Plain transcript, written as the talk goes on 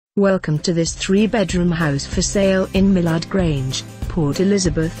Welcome to this 3-bedroom house for sale in Millard Grange, Port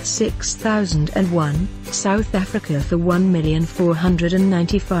Elizabeth 6001, South Africa for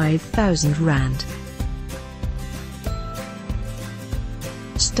R1,495,000.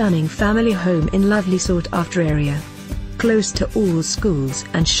 Stunning family home in lovely sought-after area. Close to all schools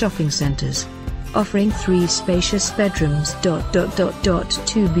and shopping centres. Offering 3 spacious bedrooms. 2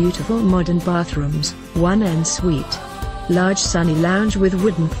 beautiful modern bathrooms, 1 ensuite. Large sunny lounge with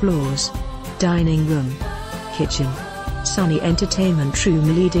wooden floors. Dining room. Kitchen. Sunny entertainment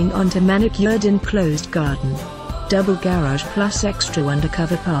room leading onto manicured enclosed garden. Double garage plus extra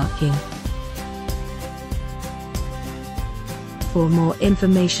undercover parking. For more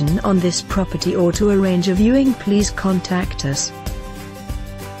information on this property or to arrange a viewing, please contact us.